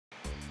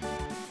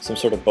some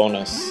sort of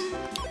bonus.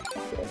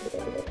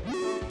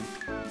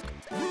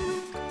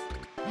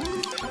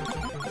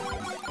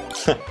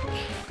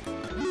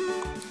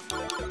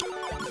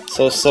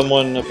 So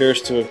someone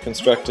appears to have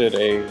constructed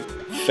a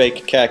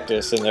fake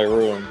cactus in their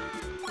room.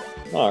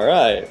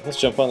 Alright, let's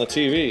jump on the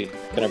TV.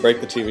 Can I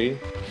break the TV?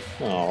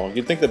 Oh,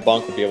 you'd think that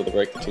Bonk would be able to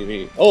break the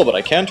TV. Oh, but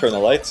I can turn the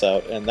lights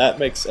out, and that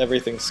makes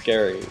everything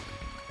scary.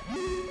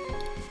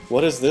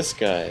 What is this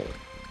guy?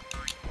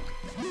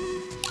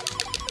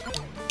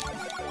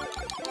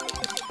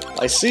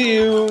 I see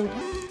you!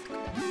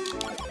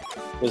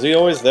 Was he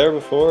always there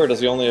before, or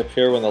does he only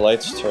appear when the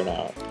lights turn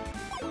out?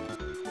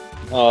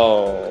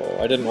 Oh,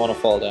 I didn't want to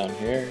fall down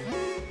here.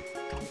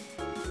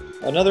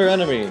 Another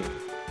enemy!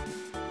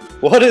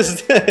 What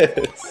is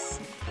this?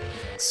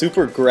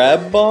 Super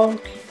Grab Bonk?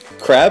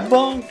 Crab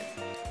Bonk?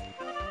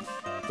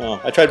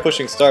 Oh, I tried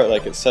pushing start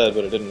like it said,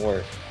 but it didn't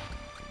work.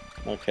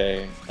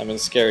 Okay, I'm in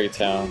Scary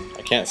Town.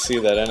 I can't see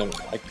that enemy.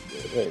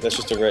 Wait, that's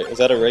just is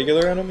that a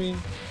regular enemy?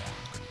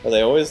 Are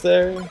they always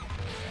there?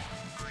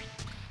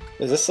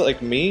 Is this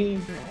like me?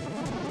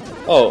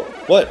 Oh,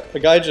 what? The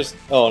guy just...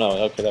 Oh no,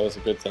 okay, that was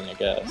a good thing, I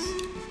guess.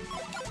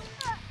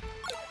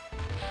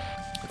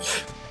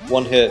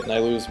 One hit and I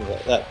lose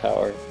that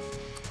power.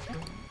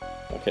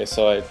 Okay,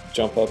 so I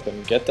jump up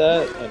and get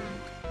that, and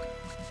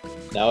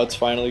now it's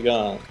finally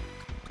gone.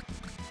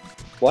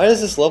 Why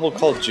is this level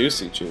called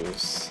Juicy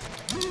Juice?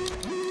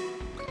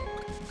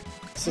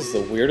 This is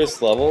the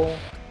weirdest level.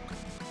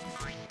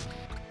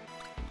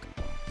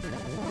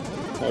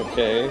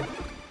 Okay,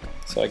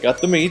 so I got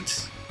the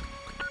meat.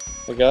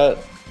 I got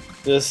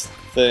this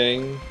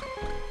thing.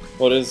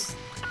 What is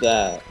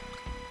that?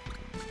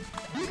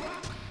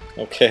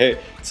 Okay,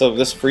 so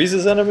this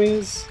freezes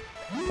enemies,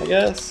 I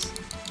guess?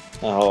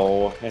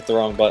 Oh, I hit the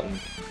wrong button.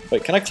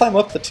 Wait, can I climb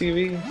up the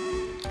TV?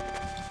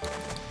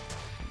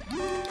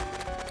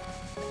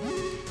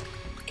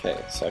 Okay,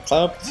 so I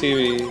climb up the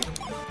TV,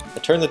 I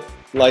turn the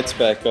lights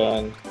back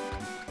on.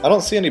 I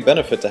don't see any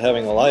benefit to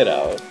having the light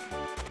out.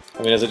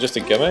 I mean, is it just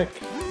a gimmick?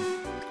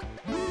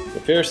 It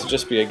appears to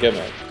just be a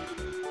gimmick.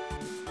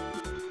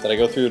 Did I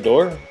go through the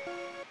door?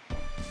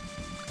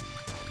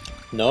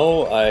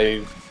 No,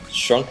 I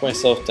shrunk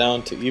myself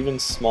down to even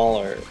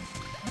smaller.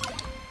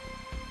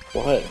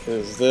 What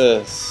is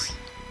this?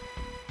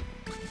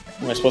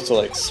 Am I supposed to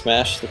like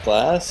smash the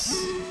glass?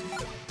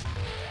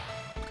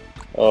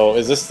 Oh,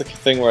 is this the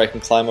thing where I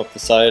can climb up the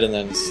side and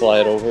then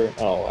slide over?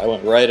 Oh, I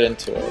went right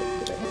into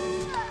it.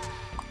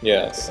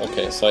 Yes,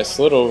 okay, so I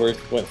slid over,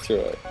 went through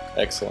it.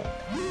 Excellent.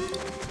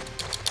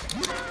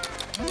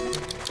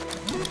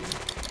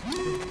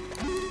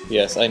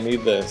 Yes, I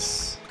need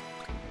this.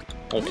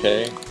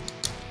 Okay.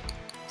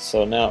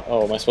 So now,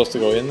 oh, am I supposed to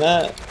go in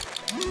that?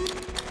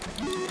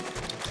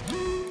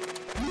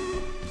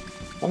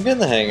 I'm getting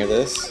the hang of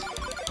this.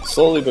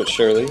 Slowly but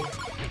surely.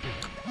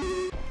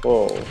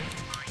 Whoa.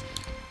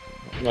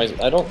 Am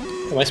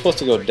I supposed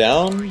to go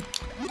down?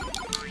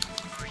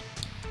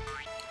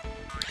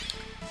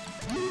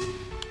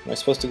 Am I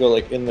supposed to go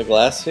like in the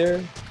glass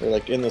here? Or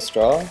like in the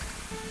straw?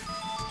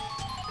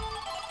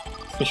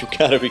 You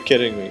gotta be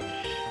kidding me.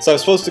 So I'm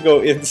supposed to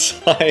go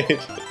inside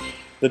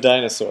the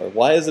dinosaur.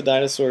 Why is the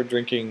dinosaur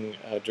drinking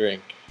a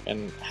drink?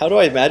 And how do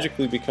I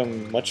magically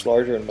become much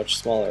larger and much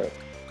smaller?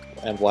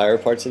 And why are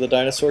parts of the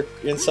dinosaur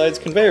insides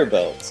conveyor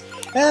belts?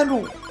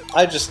 And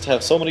I just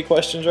have so many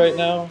questions right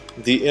now.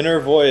 The inner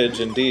voyage,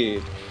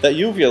 indeed. That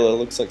uvula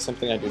looks like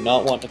something I do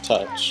not want to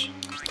touch.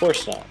 Of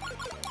course not.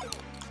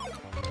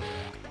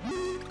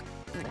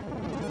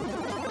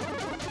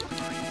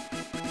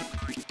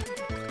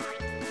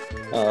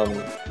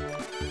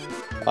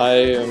 I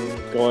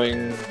am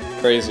going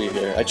crazy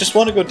here. I just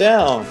want to go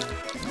down!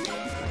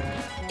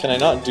 Can I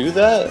not do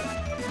that?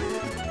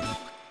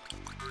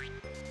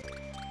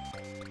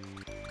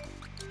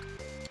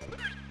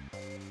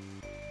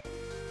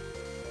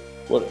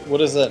 What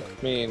does that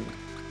mean?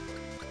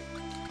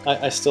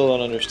 I still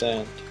don't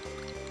understand.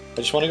 I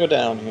just want to go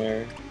down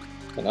here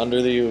and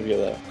under the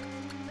uvula.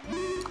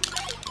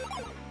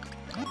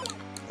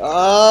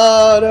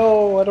 Ah,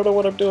 no! I don't know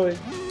what I'm doing.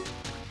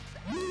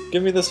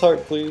 Give me this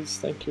heart, please.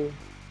 Thank you.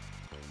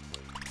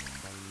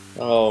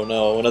 Oh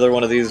no, another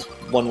one of these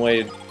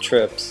one-way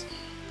trips.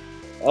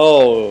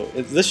 Oh,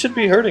 this should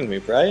be hurting me,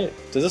 right?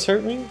 Does this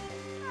hurt me?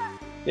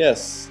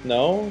 Yes.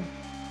 No?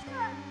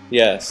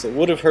 Yes, it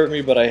would have hurt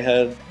me, but I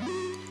had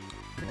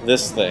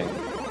this thing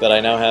that I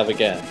now have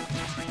again.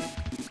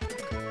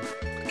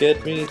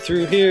 Get me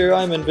through here,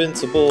 I'm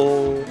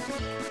invincible.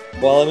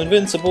 While I'm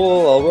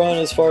invincible, I'll run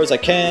as far as I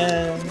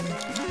can.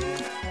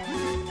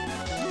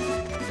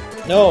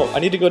 No, I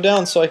need to go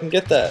down so I can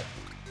get that.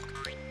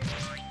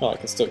 Oh, I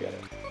can still get it.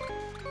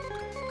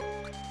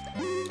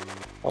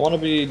 I want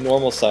to be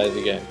normal size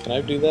again. Can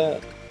I do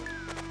that?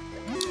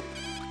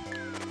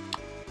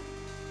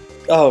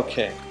 Oh,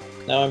 okay.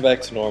 Now I'm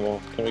back to normal.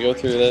 Can we go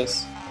through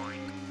this?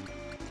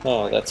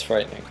 Oh, that's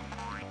frightening.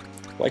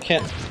 Why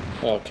can't...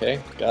 Okay,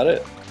 got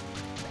it.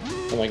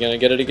 Am I gonna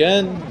get it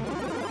again?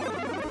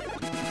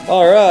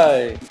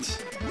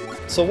 Alright!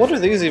 So what are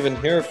these even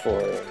here for?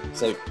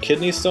 It's like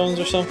kidney stones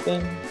or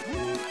something?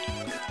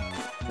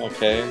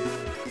 Okay.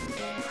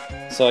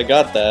 So I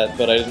got that,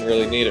 but I didn't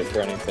really need it for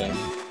anything.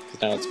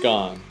 Because now it's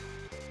gone.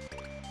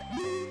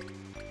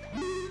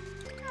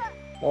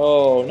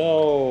 Oh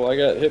no, I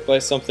got hit by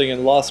something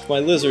and lost my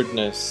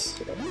lizardness.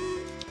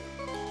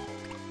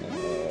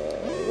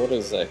 What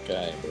is that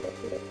guy?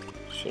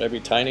 Should I be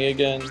tiny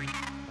again?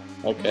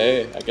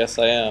 Okay, I guess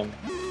I am.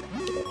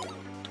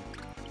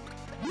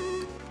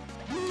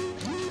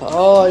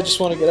 Oh, I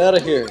just want to get out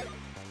of here.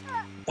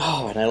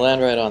 Oh, and I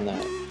land right on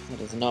that. That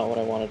is not what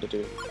I wanted to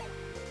do.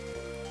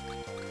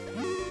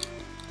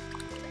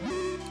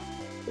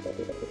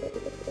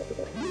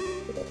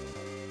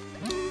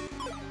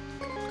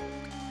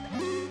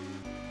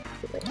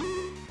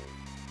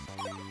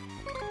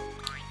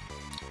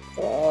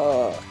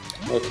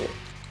 Okay.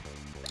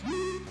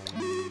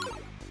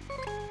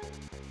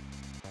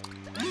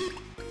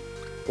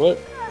 What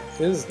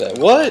is that?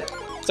 What?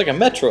 It's like a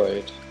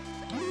Metroid.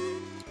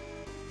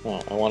 Oh,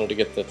 I wanted to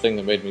get the thing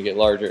that made me get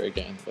larger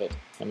again, but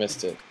I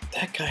missed it.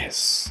 That guy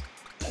is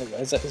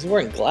he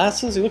wearing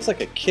glasses? He looks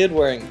like a kid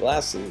wearing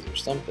glasses or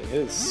something. It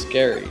is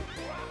scary.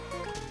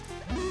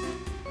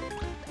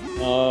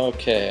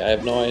 Okay, I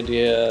have no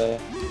idea.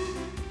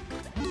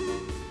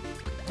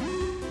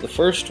 The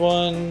first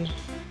one,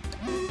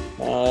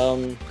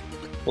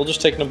 we'll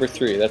just take number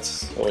 3.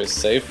 That's always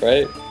safe,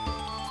 right?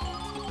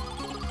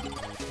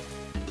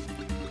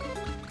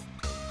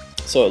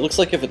 So it looks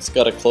like if it's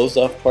got a closed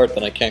off part,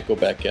 then I can't go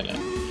back in it.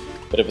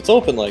 But if it's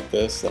open like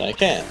this, then I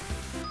can.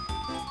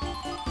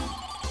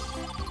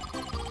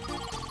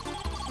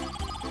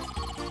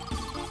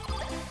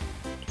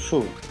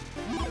 Phew.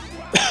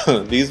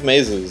 These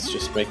mazes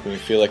just make me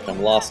feel like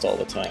I'm lost all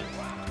the time.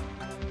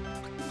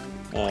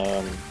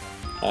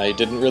 I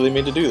didn't really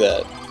mean to do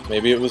that.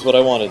 Maybe it was what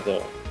I wanted,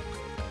 though.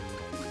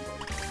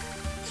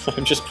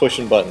 I'm just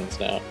pushing buttons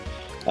now.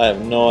 I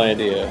have no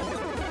idea.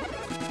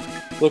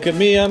 Look at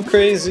me, I'm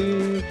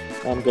crazy.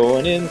 I'm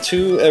going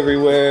into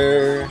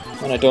everywhere,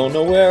 and I don't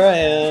know where I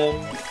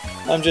am.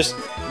 I'm just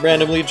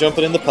randomly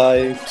jumping in the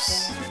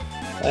pipes,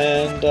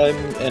 and I'm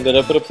ended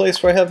up at a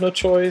place where I have no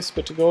choice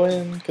but to go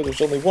in, because there's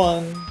only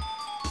one.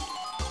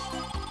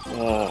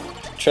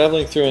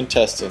 Traveling through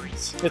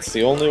intestines. It's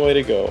the only way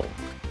to go.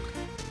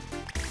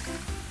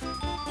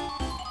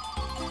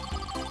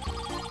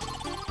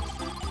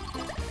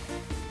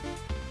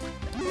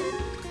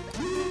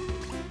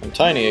 I'm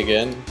tiny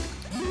again.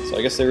 So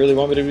I guess they really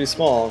want me to be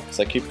small, because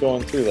I keep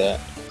going through that.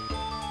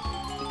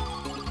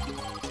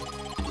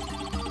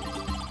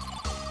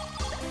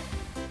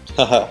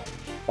 Haha, I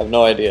have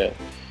no idea.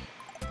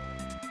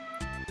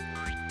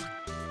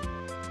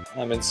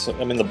 I'm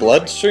in the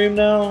bloodstream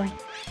now?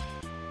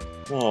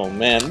 Oh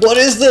man, what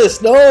is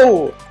this?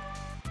 No!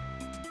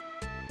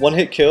 One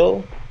hit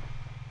kill?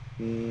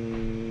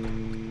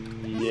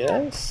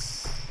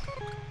 Yes?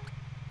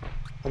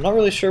 I'm not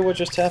really sure what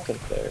just happened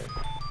there.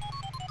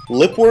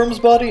 Lipworm's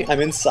body?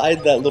 I'm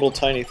inside that little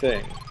tiny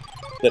thing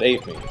that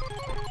ate me.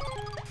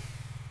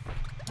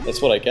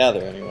 That's what I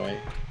gather, anyway.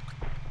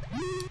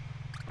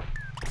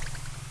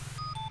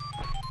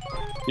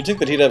 You'd think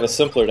that he'd have a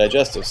simpler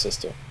digestive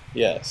system.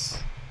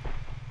 Yes.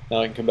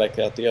 Now I can come back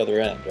out the other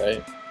end,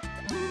 right?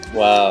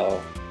 Wow.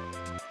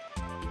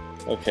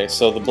 Okay,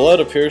 so the blood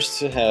appears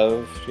to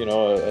have, you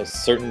know, a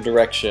certain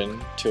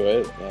direction to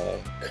it,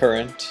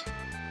 current,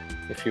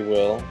 if you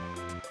will.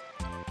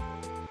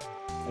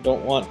 I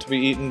don't want to be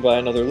eaten by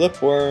another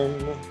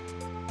lipworm.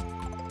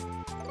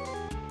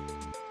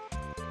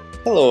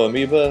 Hello,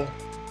 amoeba.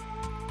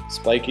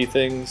 Spiky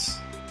things.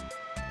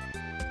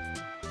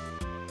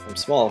 I'm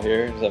small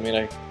here. Does that mean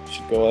I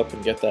should go up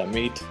and get that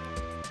meat?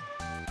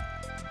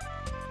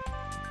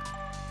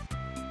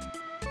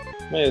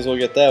 May as well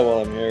get that while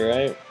I'm here,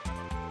 right?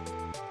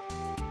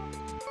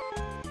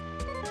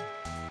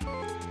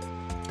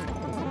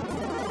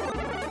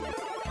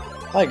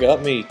 I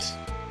got meat.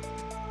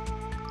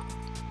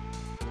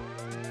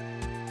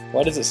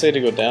 Why does it say to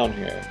go down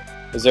here?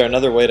 Is there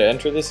another way to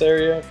enter this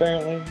area,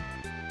 apparently?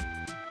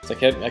 It's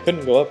like I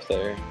couldn't go up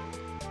there.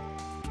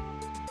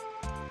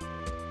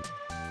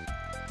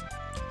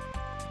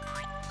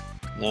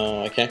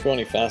 No, I can't go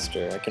any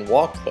faster. I can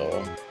walk,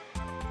 though.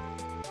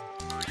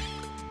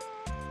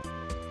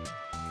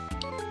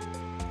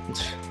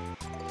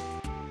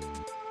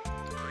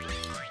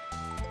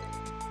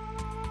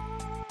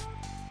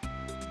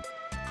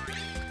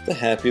 The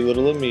happy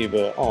little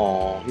amoeba.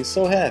 Aw, he's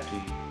so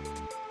happy.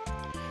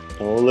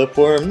 No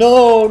lipworm.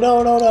 No,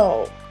 no, no,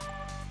 no!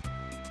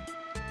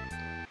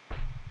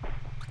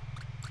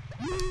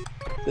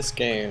 This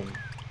game,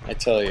 I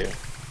tell you.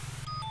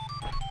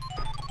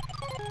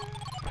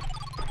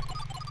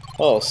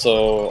 Oh,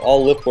 so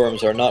all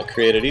lipworms are not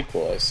created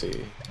equal, I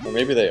see. Or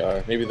maybe they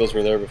are. Maybe those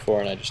were there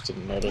before and I just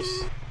didn't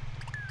notice.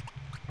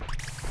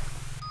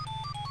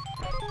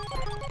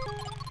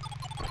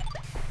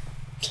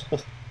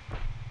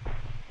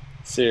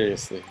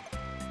 Seriously.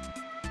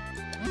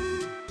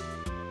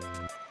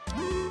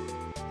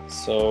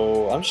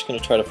 So I'm just going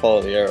to try to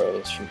follow the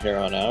arrows from here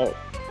on out.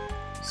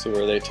 See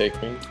where they take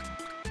me.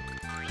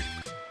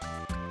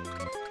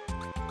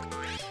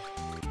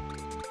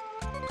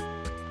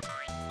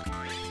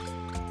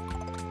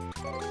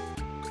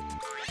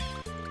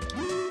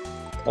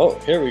 Oh,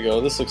 here we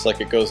go. This looks like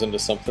it goes into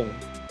something.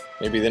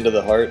 Maybe into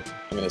the heart.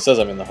 I mean, it says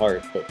I'm in the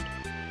heart, but...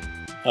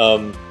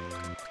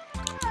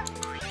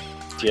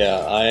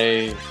 yeah,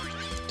 I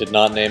did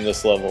not name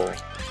this level.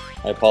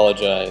 I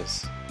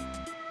apologize.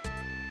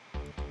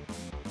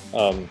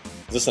 Is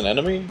this an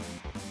enemy?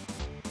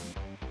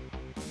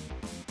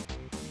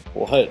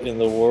 What in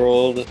the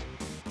world?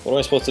 What am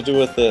I supposed to do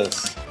with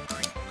this?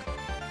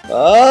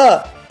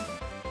 Ah!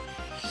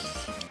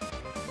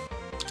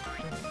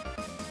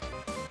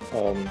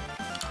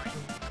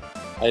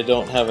 I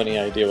don't have any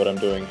idea what I'm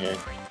doing here.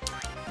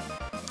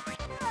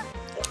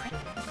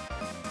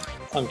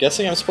 I'm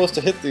guessing I'm supposed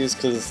to hit these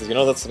because, you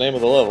know, that's the name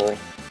of the level.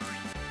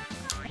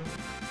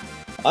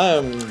 I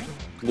am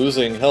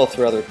losing health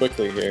rather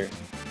quickly here.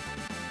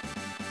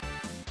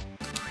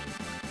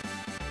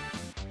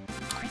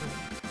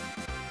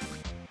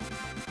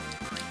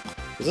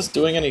 Is this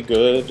doing any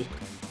good?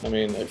 I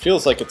mean, it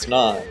feels like it's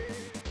not.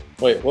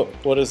 Wait,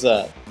 what is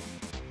that?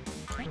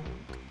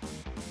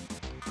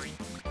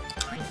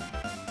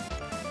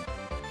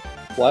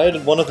 Why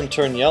did one of them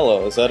turn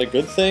yellow? Is that a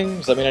good thing?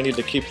 Does that mean I need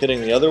to keep hitting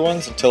the other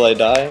ones until I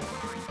die?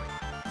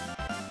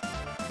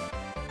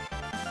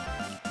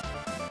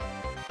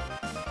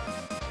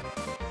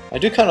 I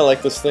do kind of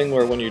like this thing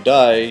where when you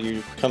die,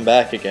 you come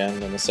back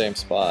again in the same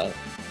spot.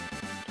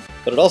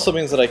 But it also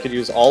means that I could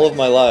use all of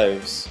my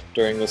lives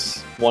during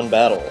this one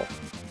battle,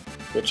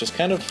 which is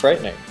kind of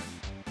frightening,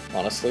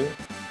 honestly.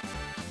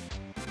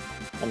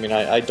 I mean,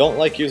 I don't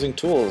like using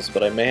tools,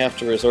 but I may have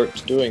to resort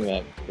to doing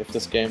that if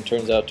this game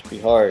turns out to be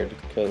hard,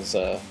 because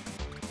I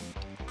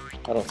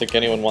don't think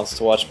anyone wants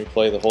to watch me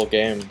play the whole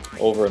game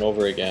over and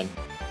over again.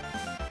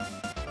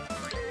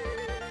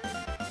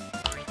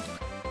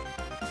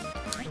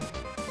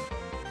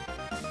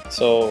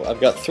 So I've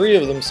got 3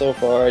 of them so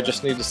far. I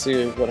just need to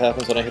see what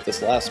happens when I hit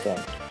this last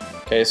one.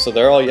 Okay, so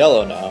they're all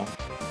yellow now.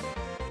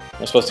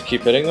 Am I supposed to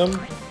keep hitting them?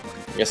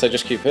 I guess I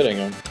just keep hitting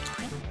them.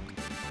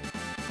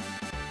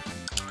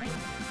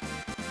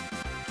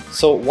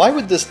 So why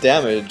would this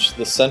damage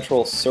the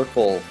central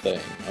circle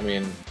thing? I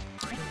mean...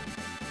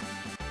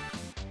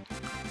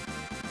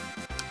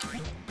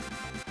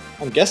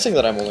 I'm guessing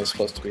that I'm only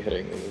supposed to be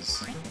hitting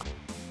these.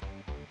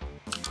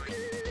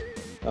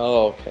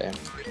 Oh, okay.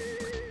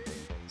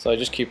 So I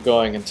just keep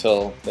going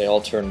until they all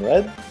turn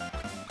red?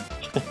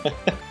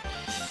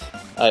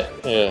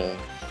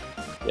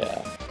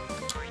 Yeah.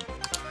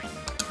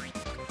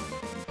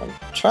 I'm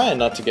trying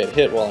not to get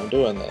hit while I'm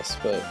doing this,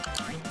 but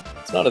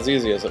it's not as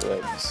easy as it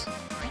looks.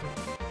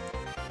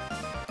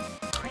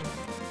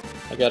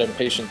 I got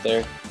impatient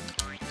there.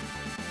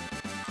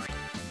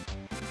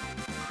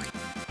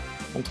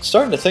 I'm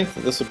starting to think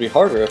that this would be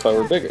harder if I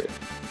were bigger.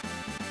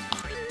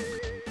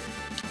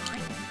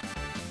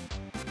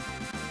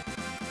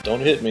 Don't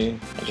hit me.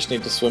 I just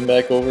need to swim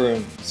back over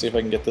and see if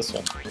I can get this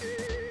one.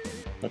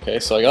 Okay,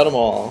 so I got them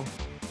all.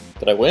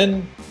 Did I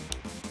win?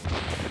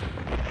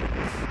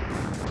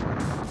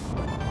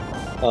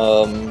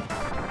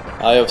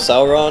 Eye of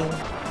Sauron.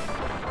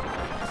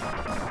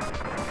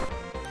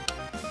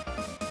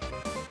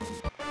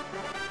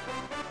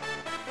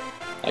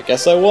 I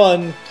guess I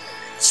won.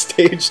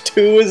 Stage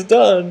 2 is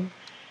done.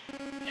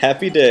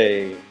 Happy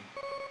day.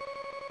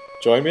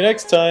 Join me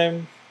next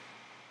time.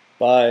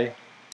 Bye.